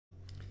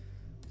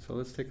So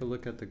let's take a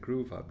look at the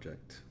groove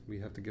object. We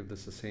have to give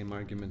this the same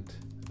argument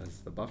as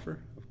the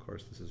buffer. Of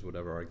course, this is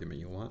whatever argument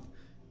you want.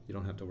 You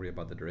don't have to worry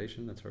about the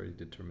duration. That's already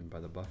determined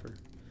by the buffer.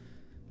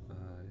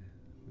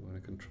 You want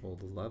to control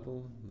the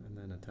level and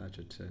then attach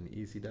it to an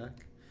easy DAC.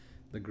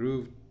 The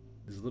groove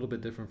is a little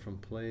bit different from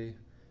play.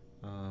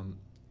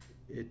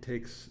 It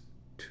takes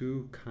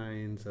two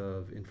kinds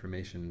of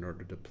information in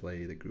order to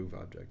play the groove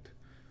object.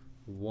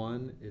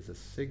 One is a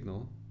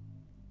signal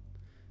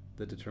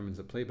that determines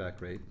the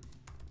playback rate.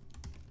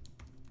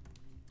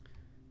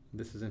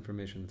 This is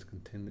information that's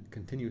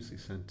continuously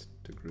sent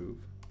to groove.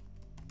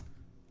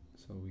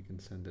 So we can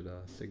send it a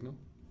signal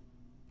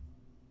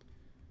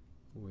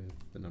with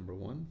the number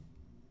 1.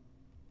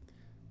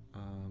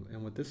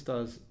 And what this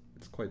does,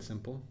 it's quite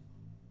simple.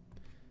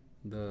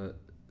 The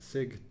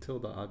sig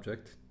tilde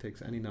object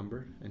takes any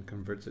number and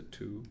converts it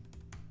to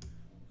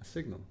a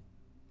signal.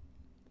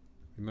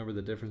 Remember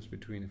the difference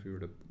between, if we were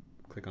to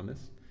click on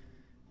this,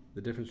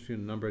 the difference between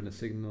a number and a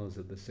signal is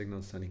that the signal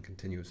is sending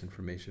continuous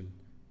information.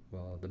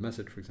 Well, the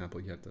message, for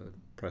example, you have to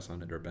press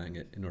on it or bang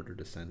it in order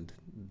to send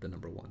the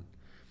number 1.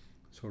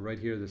 So right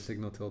here, the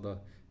signal tilde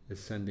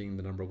is sending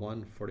the number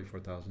 1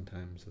 44,000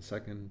 times a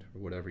second, or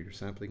whatever your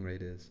sampling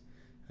rate is,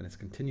 and it's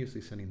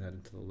continuously sending that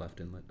into the left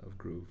inlet of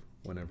groove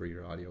whenever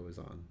your audio is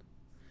on.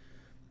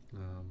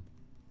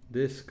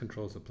 This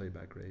controls the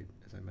playback rate,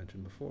 as I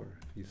mentioned before.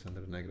 If you send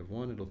it a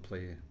 -1, it'll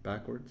play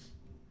backwards.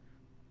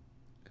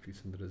 If you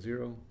send it a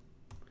 0,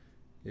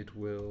 it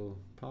will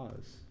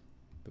pause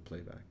the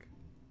playback.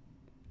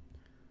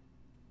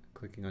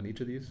 Clicking on each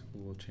of these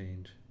will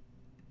change.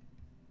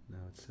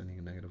 Now it's sending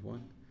a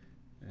 -1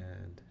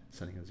 and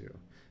sending a 0.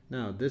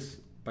 Now this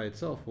by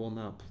itself will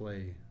not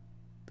play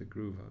the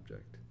groove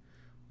object.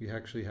 We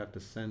actually have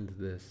to send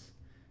this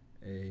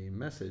a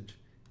message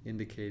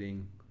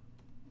indicating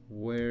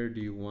where do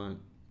you want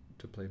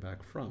to play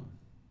back from.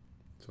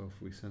 So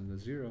if we send the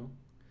 0,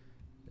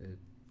 it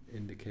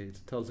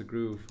tells the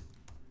groove,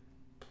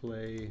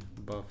 play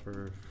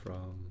buffer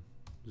from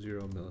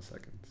 0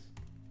 milliseconds.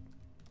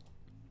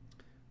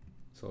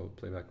 So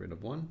playback rate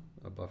of 1,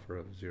 a buffer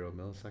of 0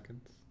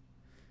 milliseconds.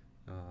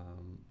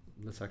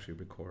 Let's actually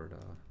record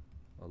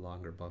a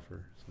longer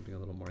buffer, something a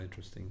little more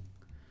interesting.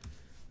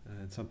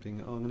 And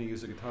something, I'm going to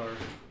use a guitar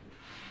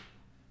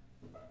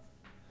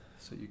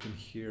so you can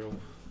hear a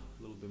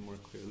little bit more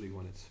clearly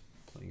when it's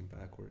playing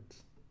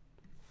backwards.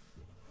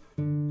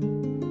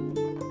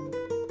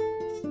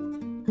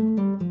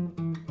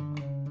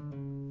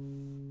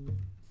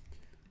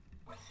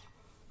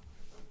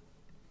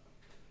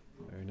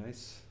 Very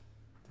nice.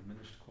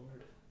 Diminished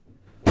chord.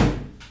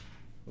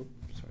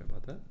 Oops, sorry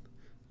about that.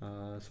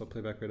 So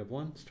playback rate of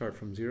 1, start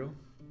from 0.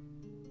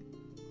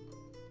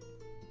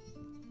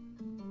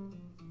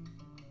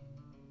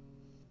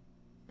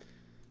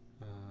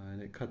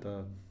 And it cut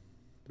the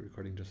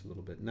recording just a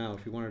little bit. Now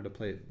if you wanted to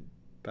play it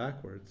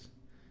backwards,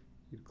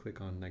 you'd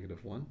click on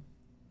 -1.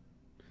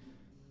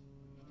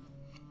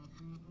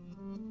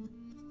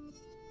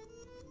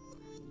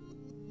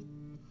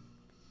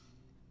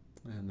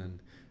 And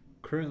then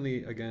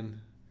currently,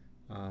 again,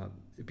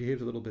 it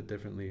behaves a little bit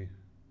differently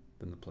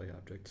than the play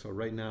object. So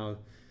right now,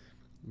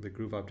 the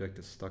groove object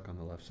is stuck on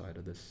the left side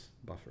of this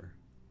buffer.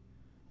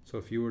 So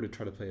if you were to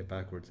try to play it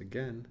backwards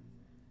again,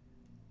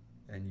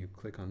 and you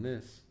click on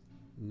this,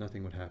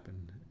 nothing would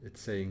happen. It's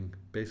saying,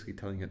 basically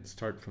telling it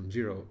start from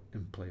 0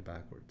 and play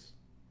backwards,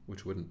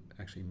 which wouldn't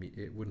actually mean,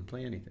 it wouldn't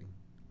play anything,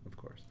 of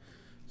course.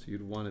 So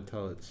you'd want to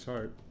tell it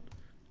start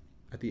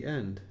at the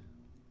end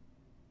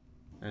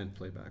and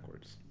play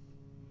backwards.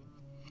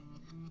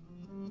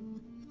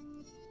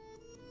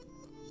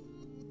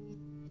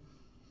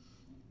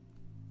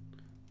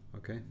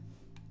 Okay,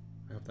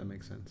 I hope that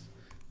makes sense.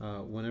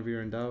 Whenever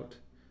you're in doubt,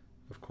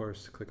 of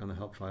course, click on the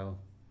help file,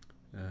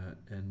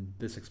 and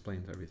this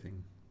explains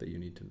everything that you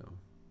need to know.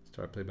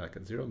 Start playback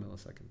at 0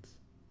 milliseconds,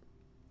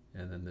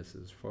 and then this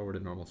is forward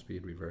at normal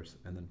speed, reverse,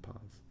 and then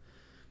pause.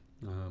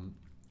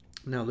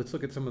 Now let's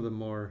look at some of the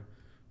more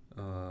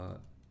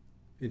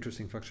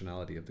interesting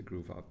functionality of the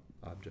groove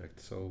object.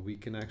 So we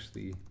can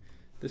actually,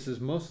 this is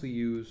mostly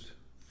used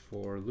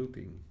for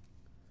looping.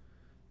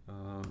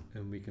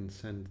 And we can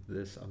send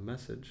this a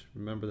message.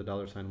 Remember the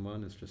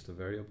 $1 is just a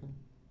variable.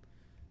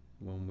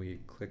 When we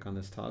click on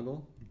this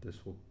toggle,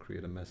 this will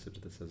create a message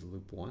that says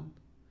loop 1,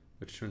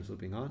 which turns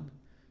looping on.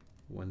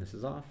 When this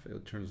is off,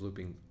 it turns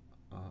looping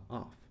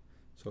off.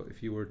 So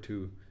if you were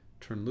to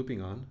turn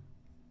looping on,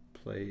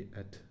 play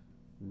at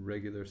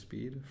regular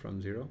speed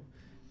from 0,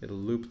 it'll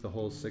loop the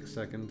whole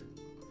 6-second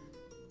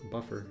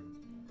buffer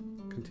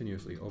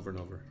continuously over and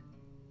over.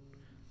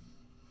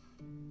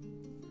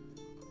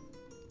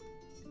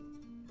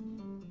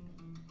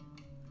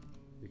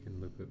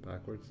 Loop it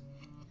backwards.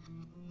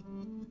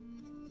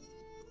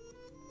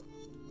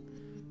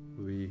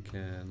 We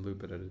can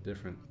loop it at a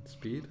different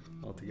speed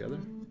altogether.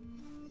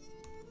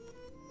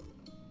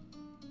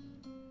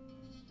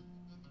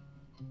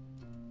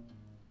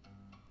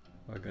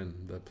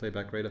 Again, the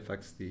playback rate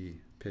affects the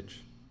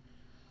pitch,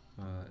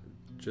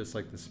 just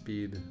like the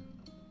speed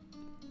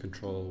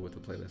control with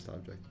the playlist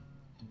object.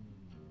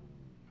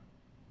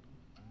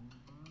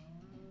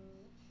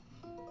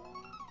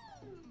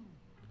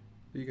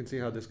 You can see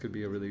how this could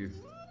be a really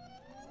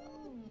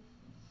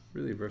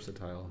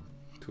versatile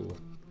tool.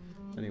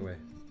 Anyway,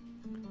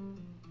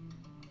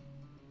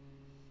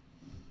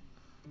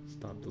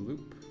 stop the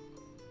loop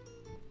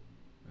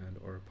and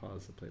or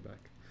pause the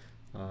playback.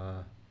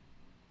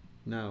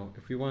 Now,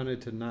 if we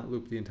wanted to not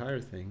loop the entire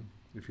thing,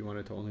 if you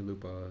wanted to only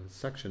loop a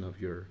section of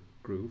your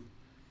groove,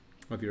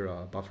 of your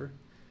buffer,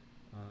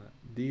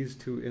 these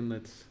two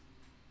inlets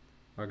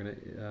are going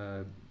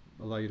to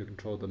allow you to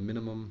control the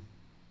minimum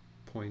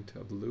point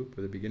of the loop,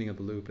 or the beginning of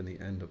the loop and the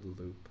end of the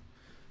loop.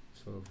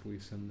 So if we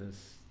send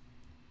this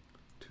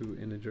two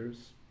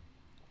integers,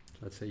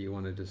 let's say you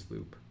want to just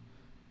loop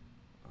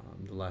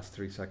the last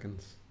 3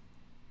 seconds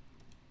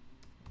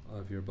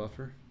of your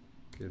buffer,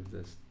 give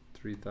this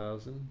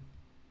 3000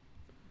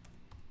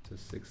 to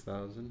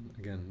 6000.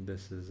 Again,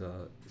 this is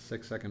a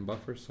 6-second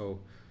buffer, so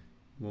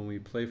when we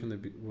play from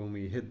when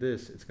we hit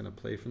this, it's going to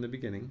play from the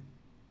beginning,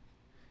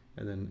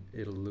 and then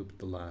it'll loop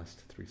the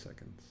last 3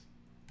 seconds.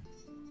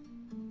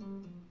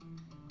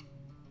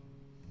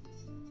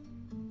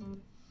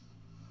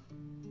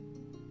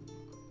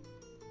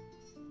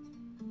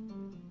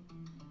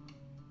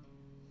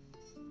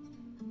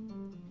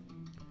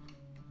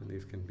 And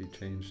these can be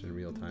changed in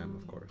real time,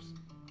 of course.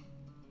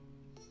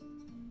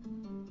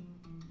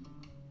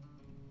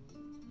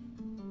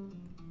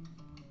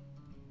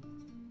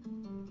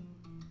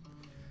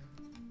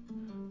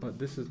 But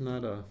this is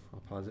not a,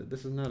 I'll pause it,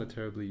 this is not a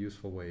terribly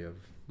useful way of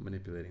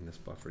manipulating this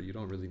buffer. You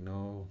don't really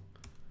know,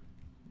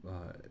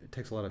 it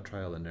takes a lot of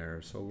trial and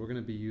error. So we're going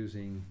to be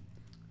using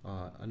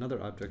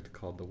another object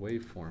called the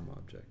waveform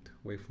object,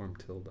 waveform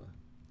tilde.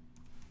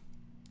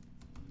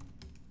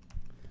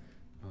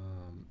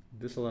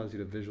 This allows you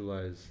to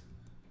visualize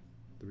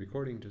the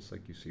recording just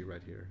like you see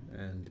right here,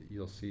 and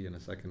you'll see in a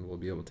second we'll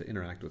be able to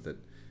interact with it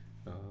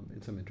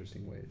in some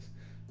interesting ways.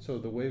 So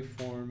the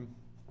waveform,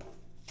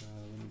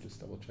 let me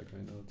just double check my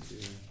notes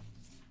here.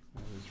 I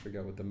always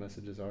forget what the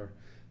messages are.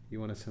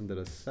 You want to send it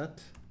a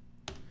set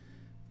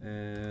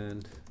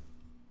and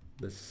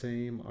the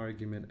same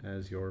argument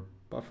as your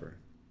buffer.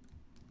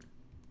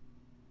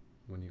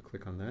 When you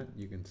click on that,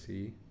 you can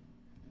see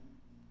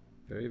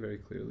very, very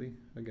clearly,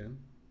 again,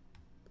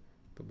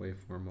 the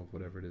waveform of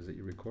whatever it is that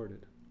you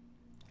recorded.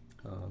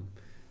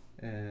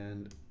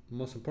 And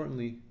most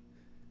importantly,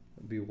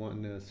 we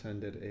want to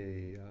send it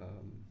a,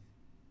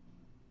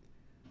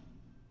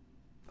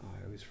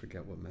 I always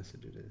forget what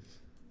message it is.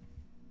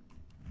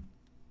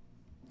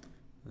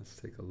 Let's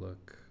take a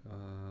look.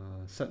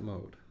 Set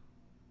mode.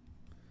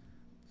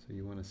 So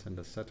you want to send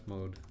a set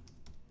mode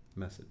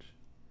message.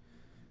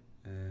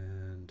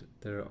 And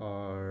there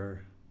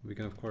are, we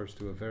can of course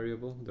do a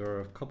variable. There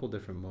are a couple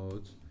different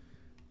modes.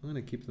 I'm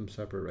going to keep them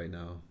separate right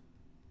now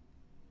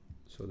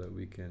so that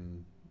we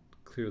can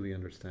clearly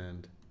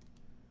understand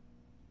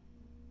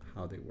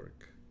how they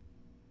work.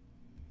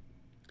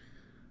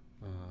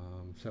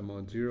 Set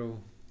mode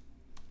 0,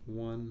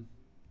 1,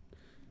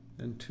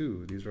 and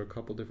 2. These are a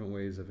couple different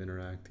ways of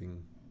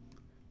interacting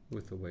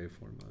with the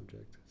waveform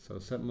object. So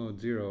set mode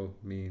 0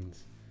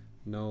 means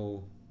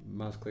no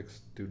mouse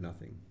clicks, do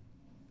nothing.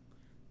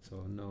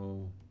 So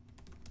no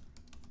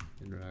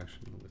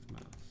interaction with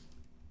mouse.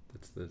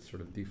 That's the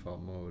sort of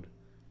default mode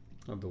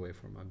of the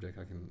waveform object.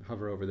 I can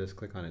hover over this,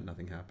 click on it,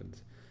 nothing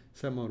happens.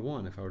 Set mode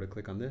 1, if I were to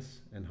click on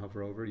this and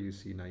hover over, you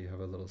see now you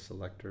have a little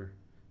selector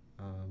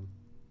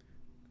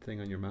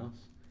thing on your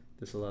mouse.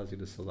 This allows you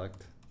to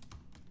select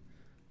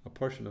a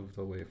portion of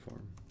the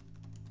waveform.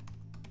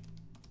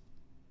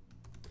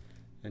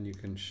 And you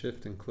can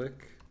shift and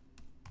click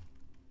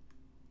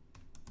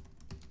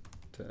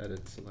to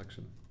edit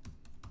selection.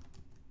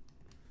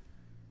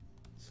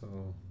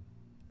 So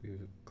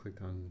we've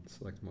clicked on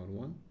select mode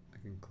 1. I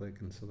can click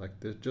and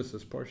select just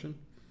this portion.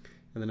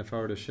 And then if I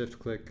were to shift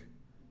click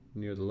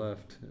near the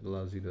left, it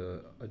allows you to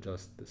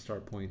adjust the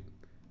start point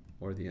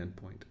or the end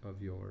point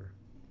of your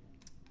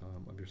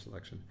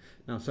selection.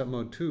 Now set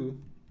mode 2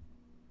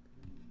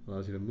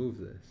 allows you to move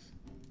this.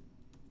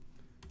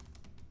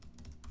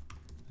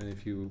 And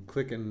if you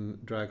click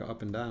and drag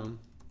up and down,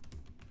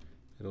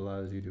 it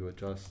allows you to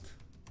adjust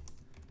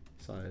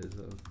size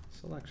of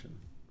selection.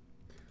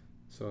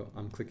 So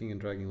I'm clicking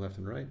and dragging left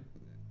and right,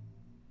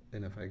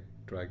 and if I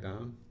drag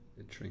down,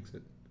 it shrinks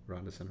it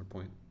around the center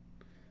point.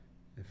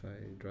 If I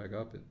drag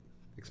up, it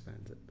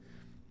expands it.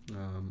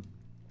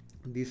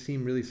 These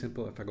seem really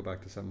simple. If I go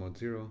back to set mode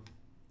 0,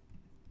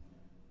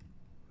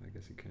 I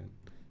guess you can't.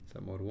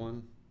 Set mode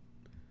 1,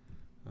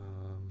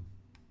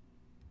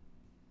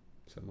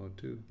 set mode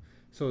 2.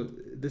 So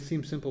this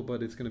seems simple,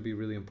 but it's going to be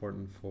really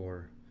important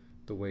for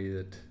the way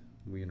that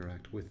we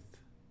interact with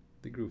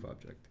the groove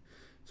object.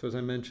 So as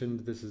I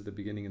mentioned, this is the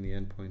beginning and the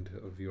end point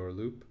of your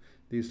loop.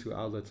 These two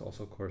outlets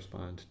also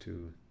correspond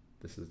to,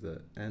 this is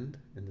the end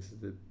and this is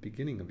the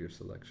beginning of your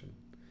selection.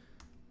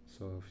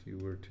 So if you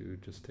were to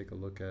just take a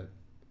look at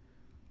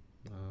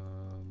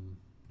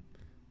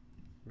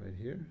right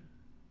here,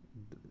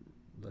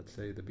 let's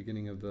say the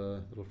beginning of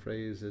the little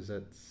phrase is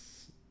at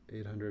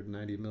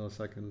 890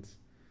 milliseconds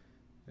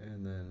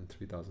and then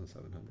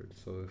 3700.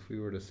 So if we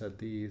were to set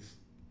these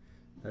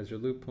as your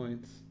loop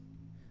points,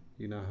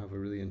 you now have a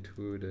really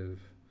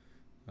intuitive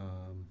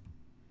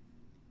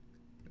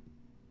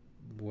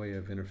way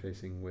of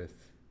interfacing with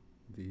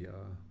the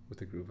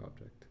groove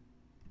object.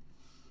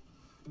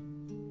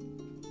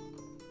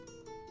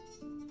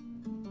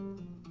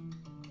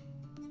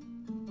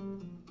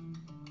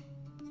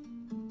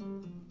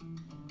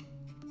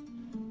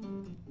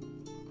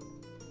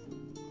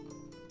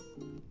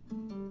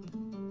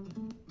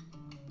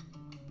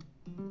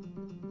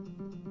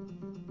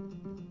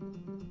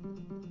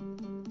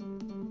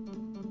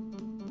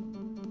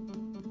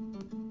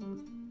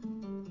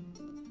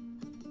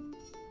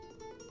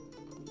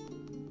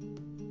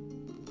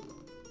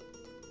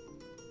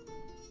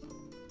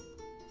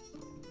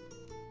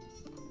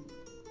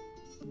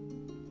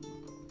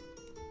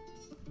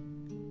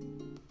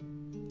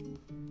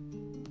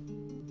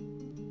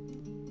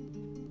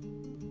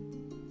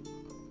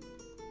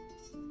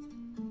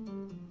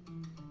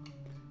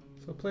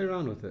 So play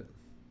around with it.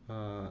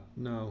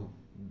 Now,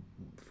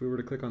 if we were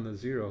to click on the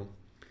 0,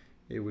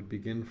 it would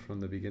begin from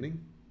the beginning,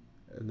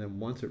 and then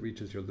once it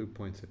reaches your loop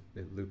points,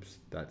 it loops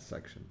that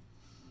section.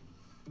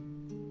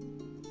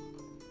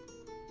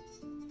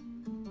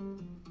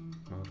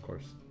 Oh, of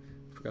course,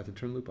 forgot to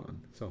turn loop on.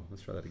 So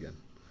let's try that again.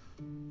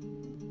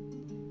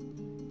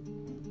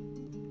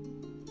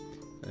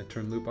 And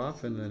turn loop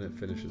off, and then it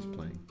finishes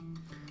playing.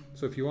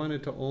 So if you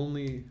wanted to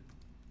only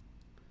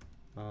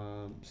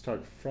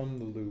start from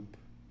the loop,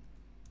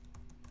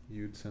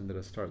 you'd send it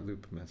a start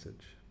loop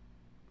message.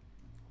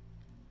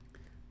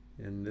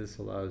 And this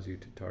allows you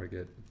to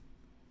target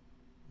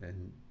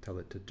and tell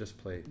it to just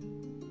play.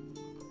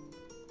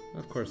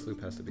 Of course, loop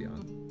has to be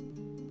on.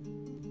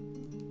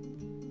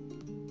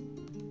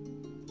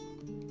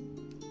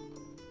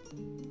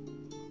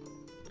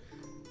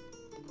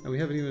 And we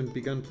haven't even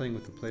begun playing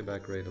with the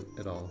playback rate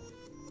at all.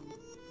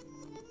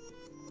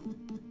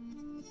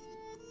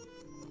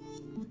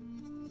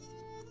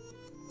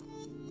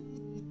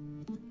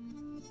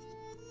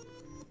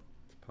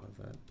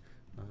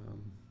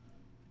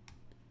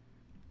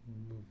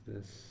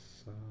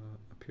 This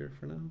up here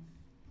for now.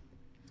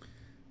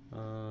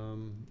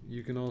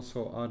 You can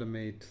also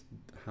automate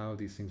how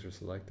these things are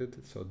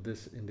selected. So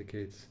this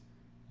indicates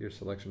your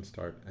selection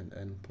start and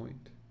end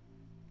point.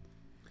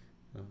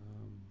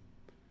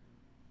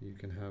 You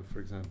can have, for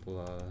example,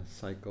 a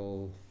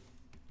cycle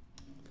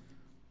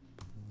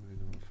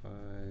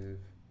 0.05,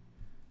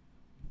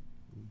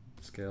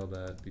 scale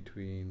that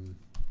between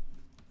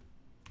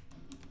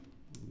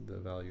the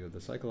value of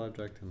the cycle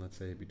object and let's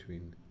say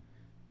between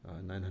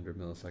 900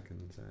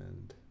 milliseconds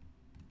and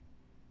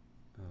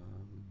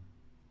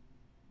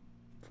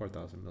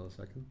 4,000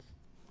 milliseconds.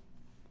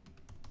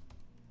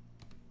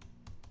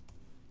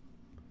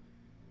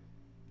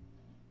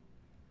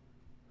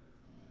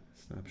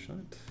 Snapshot.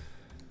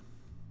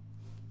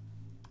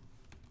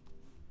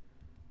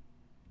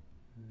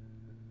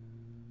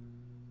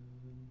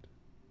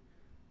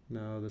 And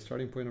now the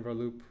starting point of our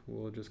loop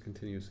will just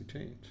continuously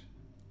change.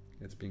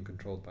 It's being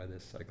controlled by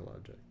this cycle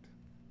object.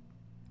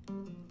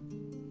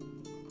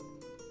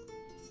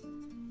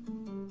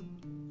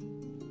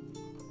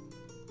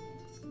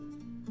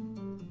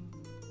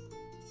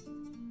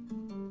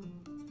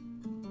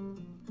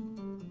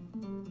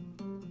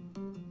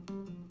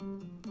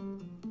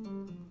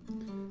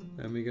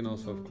 And we can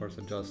also, of course,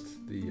 adjust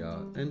the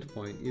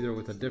endpoint either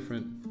with a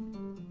different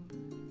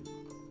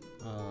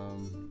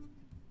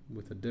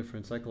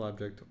cycle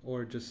object,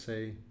 or just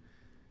say,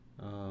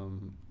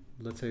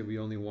 let's say we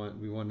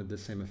wanted the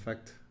same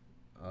effect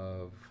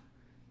of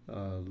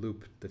a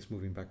loop that's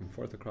moving back and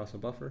forth across a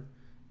buffer,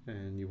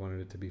 and you wanted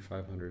it to be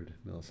 500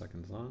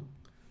 milliseconds long.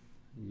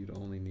 You'd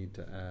only need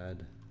to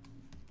add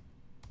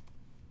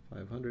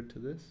 500 to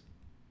this.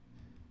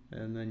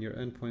 And then your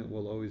endpoint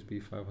will always be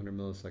 500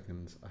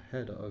 milliseconds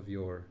ahead of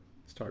your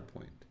start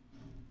point.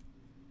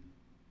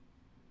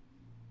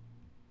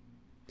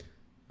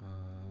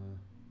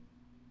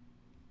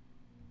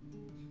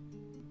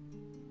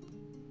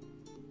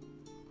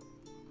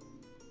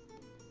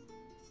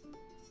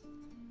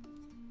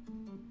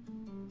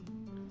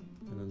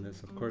 And then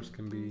this, of course,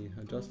 can be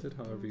adjusted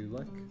however you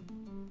like.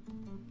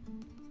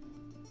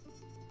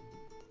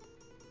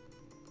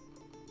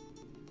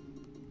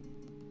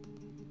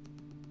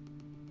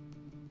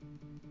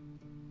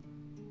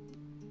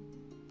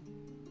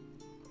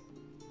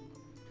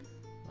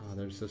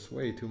 There's just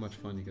way too much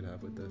fun you could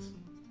have with this.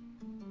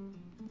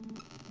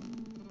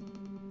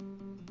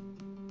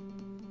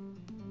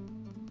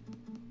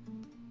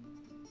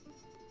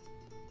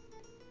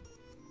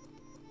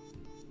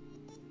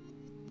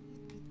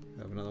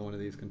 Have another one of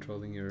these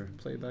controlling your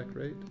playback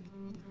rate.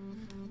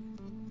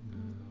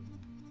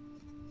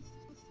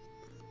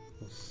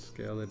 We'll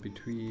scale it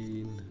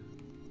between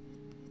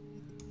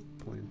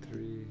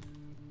 0.3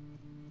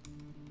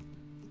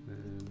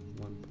 and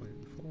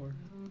 1.4.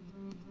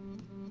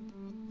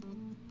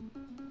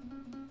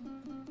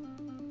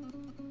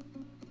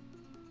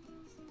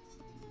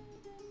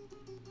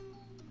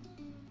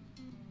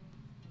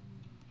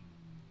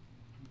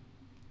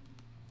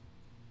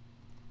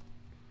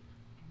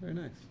 Very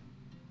nice.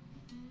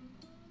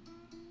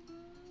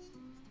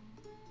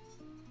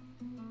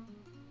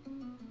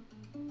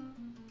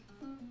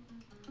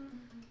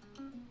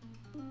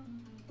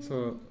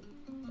 So,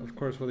 of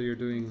course, whether you're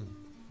doing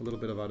a little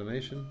bit of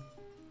automation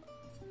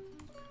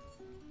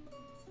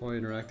or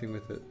interacting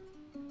with it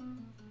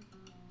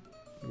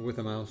with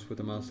a mouse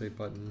 8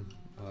 button,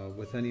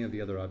 with any of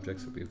the other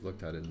objects that we've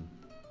looked at in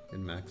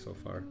Mac so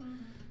far,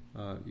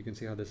 you can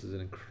see how this is an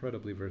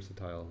incredibly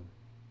versatile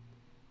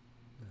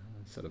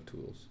set of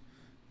tools.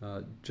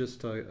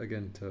 Just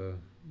again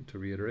to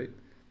reiterate,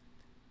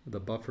 the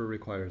buffer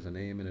requires a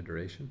name and a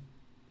duration.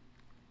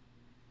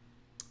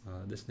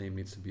 This name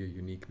needs to be a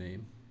unique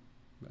name,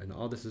 and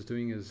all this is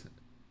doing is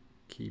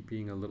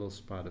keeping a little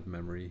spot of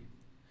memory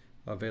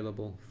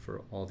available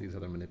for all these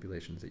other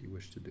manipulations that you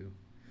wish to do.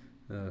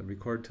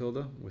 Record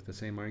tilde with the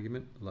same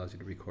argument allows you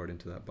to record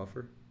into that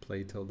buffer.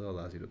 Play tilde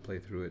allows you to play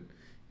through it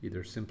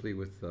either simply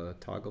with the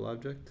toggle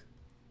object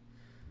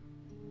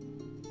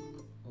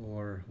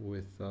or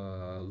with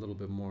a little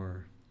bit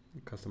more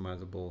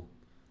customizable,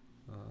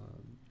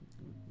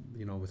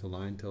 you know, with a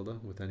line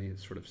tilde, with any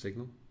sort of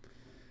signal.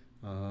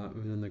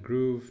 And then the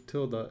groove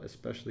tilde,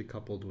 especially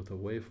coupled with a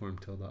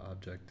waveform tilde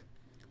object,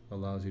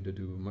 allows you to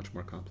do much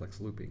more complex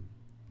looping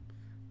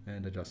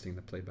and adjusting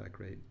the playback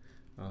rate.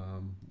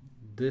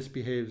 This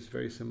behaves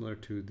very similar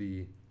to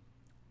the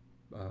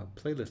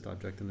playlist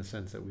object in the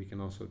sense that we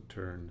can also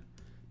turn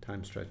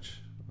time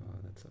stretch,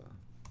 that's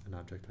an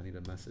object, I need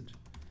a message.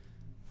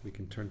 We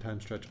can turn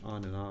time stretch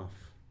on and off.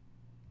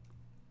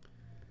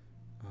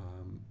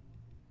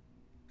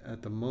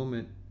 At the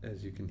moment,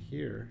 as you can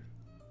hear,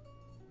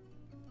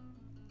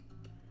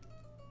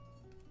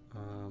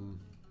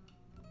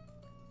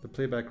 the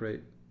playback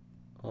rate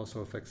also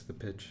affects the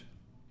pitch.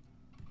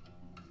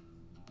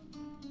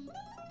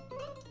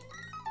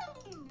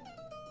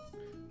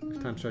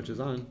 If time stretch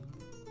is on,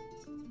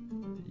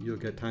 you'll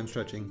get time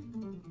stretching,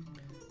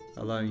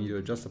 allowing you to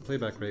adjust the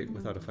playback rate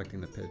without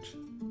affecting the pitch.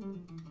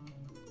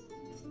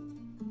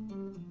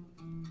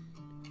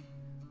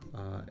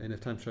 And if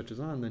time stretch is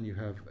on, then you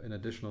have an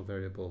additional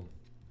variable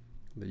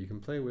that you can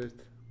play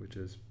with, which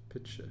is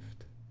pitch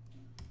shift.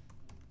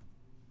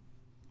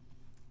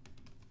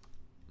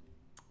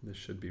 This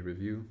should be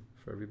review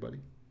for everybody.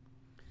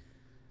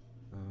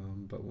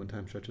 But when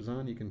time stretch is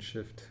on, you can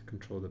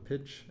control the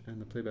pitch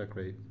and the playback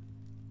rate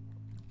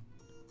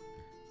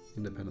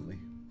independently.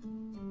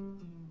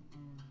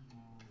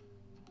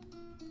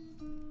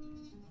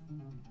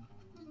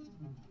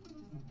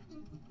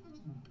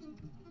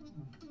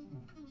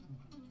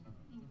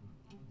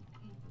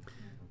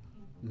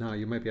 Now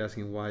you might be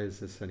asking, why is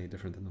this any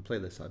different than the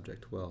playlist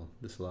object? Well,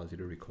 this allows you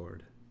to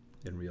record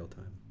in real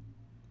time.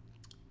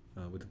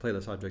 With the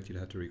playlist object, you'd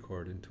have to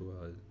record into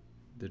a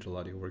digital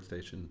audio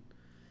workstation,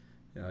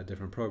 a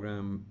different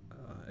program,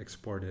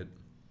 export it,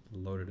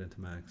 load it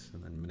into Max,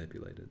 and then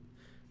manipulate it.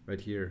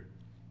 Right here,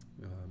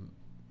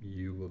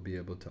 you will be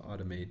able to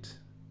automate.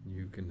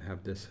 You can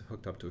have this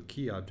hooked up to a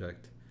key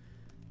object.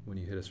 When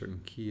you hit a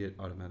certain key, it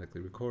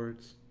automatically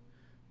records.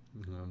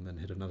 Then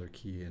hit another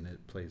key and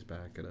it plays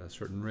back at a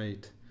certain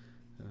rate.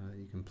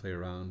 You can play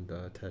around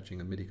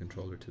attaching a MIDI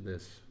controller to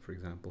this, for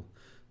example.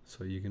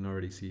 So you can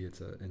already see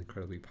it's an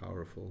incredibly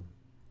powerful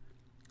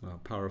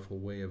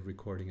way of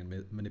recording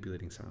and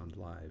manipulating sound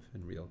live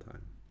in real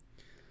time.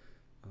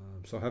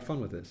 So have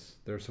fun with this.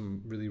 There are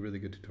some really, really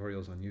good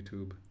tutorials on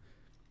YouTube.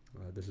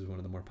 This is one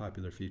of the more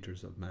popular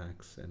features of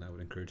Max, and I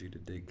would encourage you to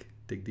dig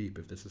deep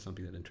if this is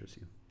something that interests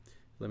you.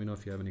 Let me know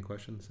if you have any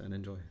questions, and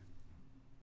enjoy.